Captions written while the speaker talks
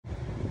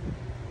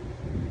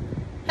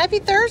Happy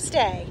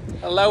Thursday.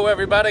 Hello,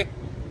 everybody.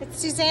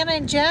 It's Susanna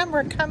and Jim.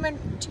 We're coming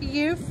to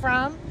you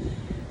from,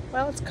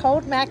 well, it's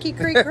cold Mackey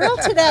Creek Grill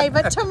today,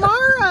 but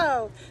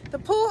tomorrow the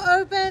pool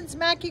opens,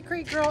 Mackey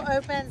Creek Grill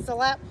opens, the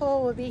lap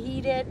pool will be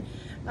heated,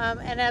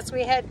 and as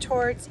we head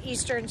towards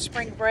Easter and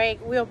spring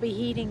break, we'll be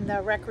heating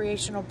the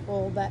recreational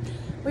pool. But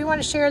we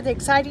want to share the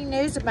exciting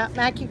news about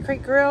Mackey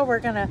Creek Grill. We're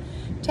going to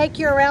take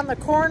you around the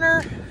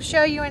corner,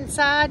 show you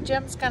inside.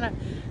 Jim's going to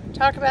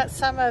talk about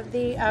some of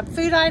the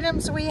food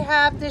items we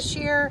have this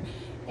year,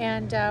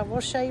 and we'll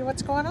show you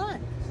what's going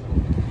on.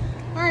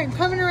 All right,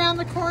 coming around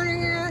the corner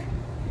here,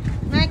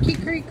 Mackey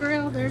Creek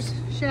Grill. There's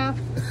Chef.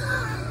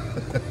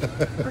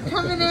 We're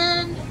coming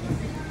in.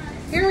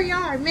 Here we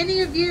are.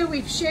 Many of you,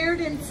 we've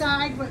shared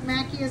inside what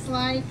Mackey is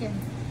like, and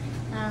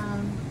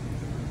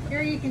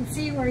here you can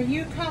see where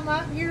you come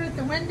up here at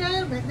the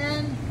window, but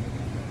then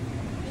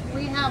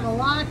we have a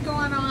lot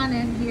going on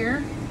in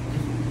here.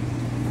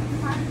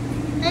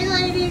 Hey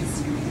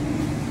ladies,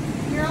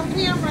 you're on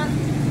camera.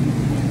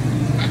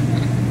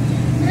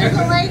 There's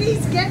the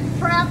ladies getting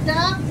prepped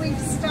up. We've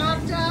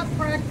stocked up,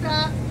 prepped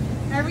up.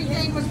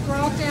 Everything was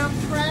brought down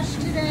fresh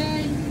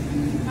today.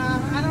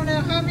 I don't know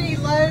how many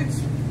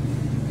loads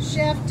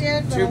Chef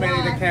did, but Too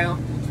many to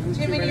count.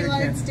 Too many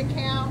loads to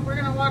count. We're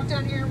gonna walk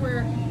down here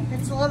where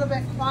it's a little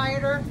bit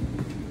quieter.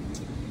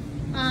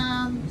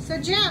 So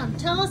Jim,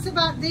 tell us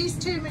about these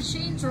two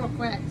machines real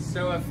quick.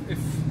 So if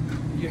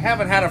you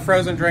haven't had a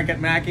frozen drink at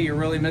Mackey, you're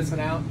really missing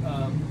out.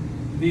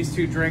 These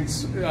two drink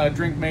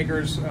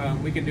makers,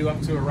 we can do up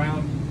to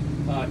around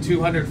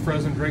 200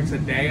 frozen drinks a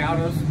day out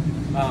of,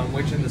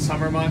 which in the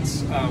summer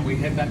months, we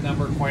hit that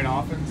number quite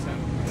often. So.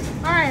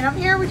 All right, I'm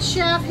here with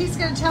Chef. He's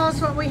going to tell us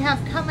what we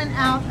have coming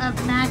out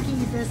of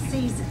Mackey this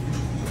season.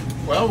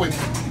 Well, it's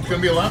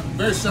going to be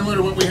very similar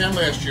to what we had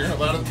last year. A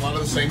lot of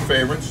the same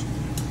favorites.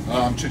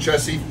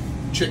 Chichesi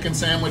chicken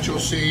sandwich. You'll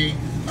see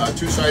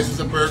 2 sizes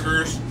of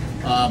burgers.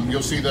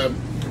 You'll see the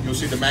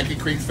Mackey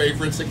Creek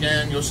favorites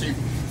again. You'll see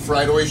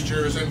fried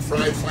oysters and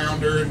fried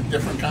flounder in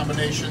different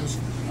combinations.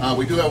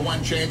 We do have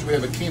one change. We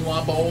have a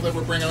quinoa bowl that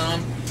we're bringing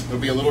on.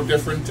 There'll be a little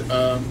different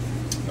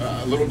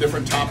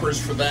toppers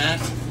for that.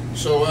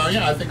 So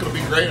yeah, I think it'll be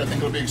great. I think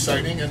it'll be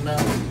exciting, and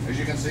as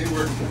you can see,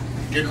 we're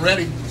getting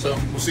ready. So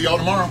we'll see y'all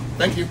tomorrow.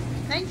 Thank you.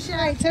 Thanks,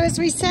 Chef. So as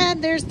we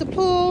said, there's the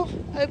pool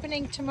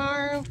opening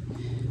tomorrow.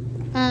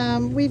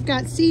 We've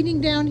got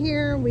seating down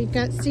here. We've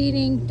got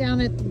seating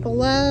down at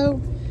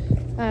below.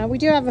 We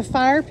do have a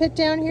fire pit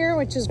down here,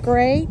 which is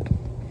great.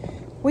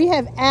 We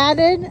have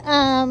added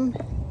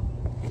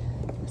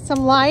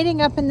some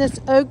lighting up in this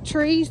oak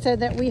tree so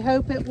that we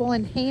hope it will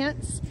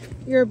enhance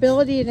your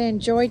ability to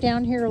enjoy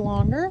down here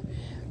longer.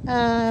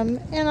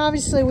 And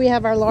obviously we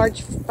have our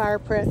large fire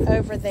pit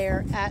over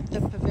there at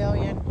the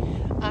pavilion,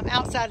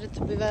 outside of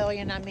the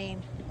pavilion, I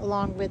mean,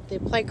 along with the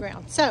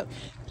playground. So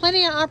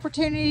plenty of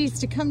opportunities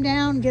to come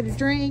down, get a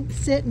drink,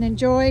 sit and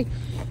enjoy,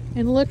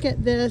 and look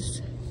at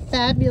this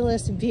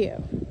fabulous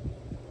view.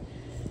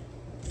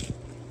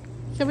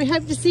 So we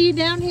hope to see you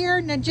down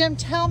here. Now Jim,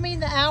 tell me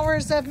the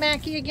hours of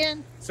Mackey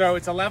again. So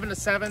it's 11 to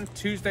 7,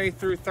 Tuesday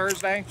through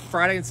Thursday.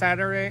 Friday and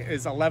Saturday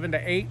is 11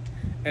 to 8,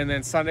 and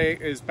then Sunday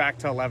is back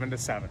to 11 to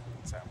 7.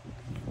 So.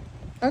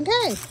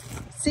 Okay,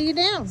 see you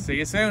down. See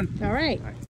you soon. All right. Bye.